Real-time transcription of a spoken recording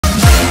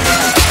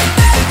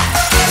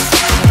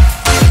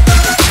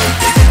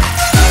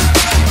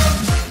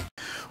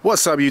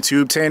What's up,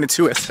 YouTube? Tan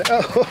to us.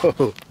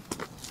 Oh.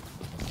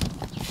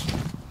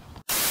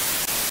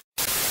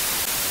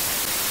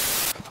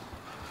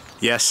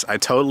 Yes, I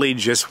totally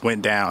just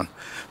went down.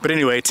 But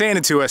anyway,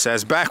 Tan to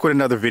us back with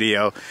another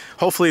video.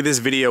 Hopefully this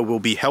video will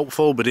be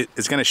helpful, but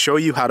it's going to show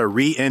you how to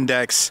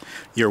re-index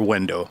your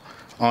window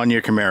on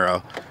your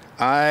Camaro.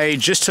 I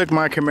just took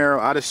my Camaro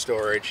out of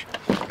storage,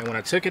 and when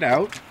I took it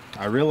out,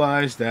 I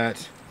realized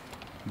that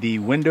the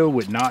window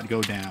would not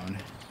go down.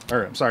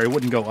 Or, I'm sorry, it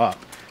wouldn't go up.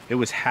 It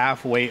was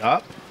halfway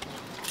up,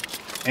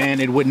 and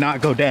it would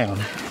not go down.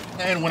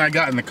 And when I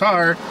got in the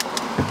car,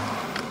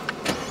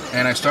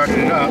 and I started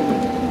it up,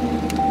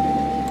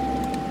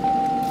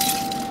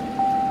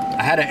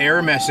 I had an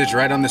error message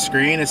right on the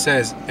screen. It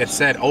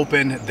said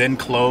open, then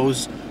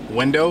close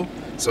window.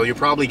 So you're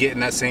probably getting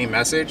that same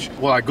message.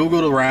 Well, I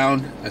Googled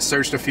around, I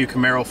searched a few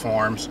Camaro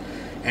forums,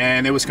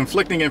 and it was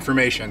conflicting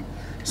information.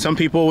 Some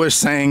people were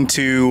saying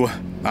to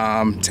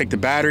take the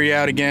battery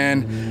out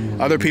again.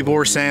 Other people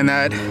were saying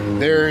that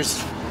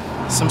there's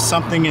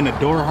something in the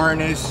door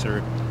harness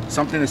or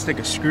something to stick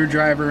a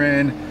screwdriver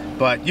in,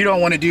 but you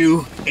don't want to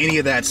do any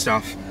of that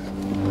stuff.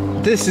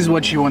 This is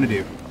what you want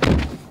to do.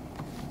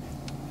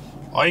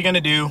 All you're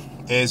gonna do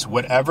is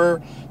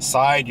whatever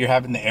side you're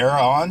having the error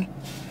on,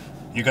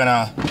 you're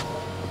gonna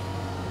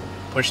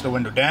push the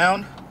window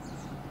down,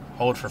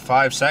 hold for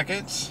 5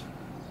 seconds,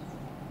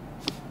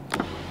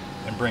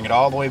 and bring it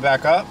all the way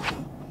back up.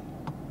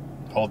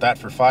 Hold that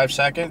for 5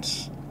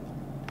 seconds,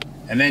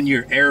 and then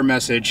your error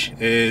message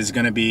is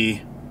gonna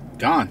be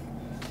gone.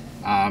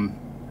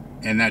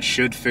 And that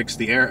should fix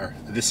the error.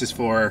 This is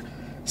for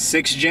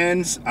 6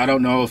 gens. I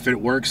don't know if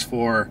it works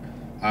for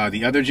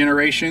the other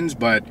generations,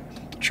 but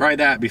try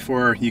that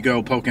before you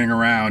go poking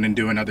around and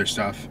doing other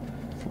stuff.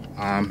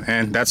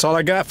 And that's all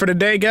I got for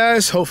today,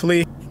 guys.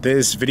 Hopefully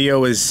this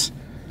video is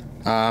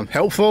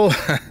helpful.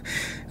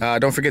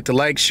 Don't forget to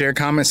like, share,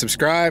 comment,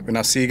 subscribe, and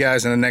I'll see you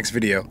guys in the next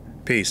video.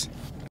 Peace.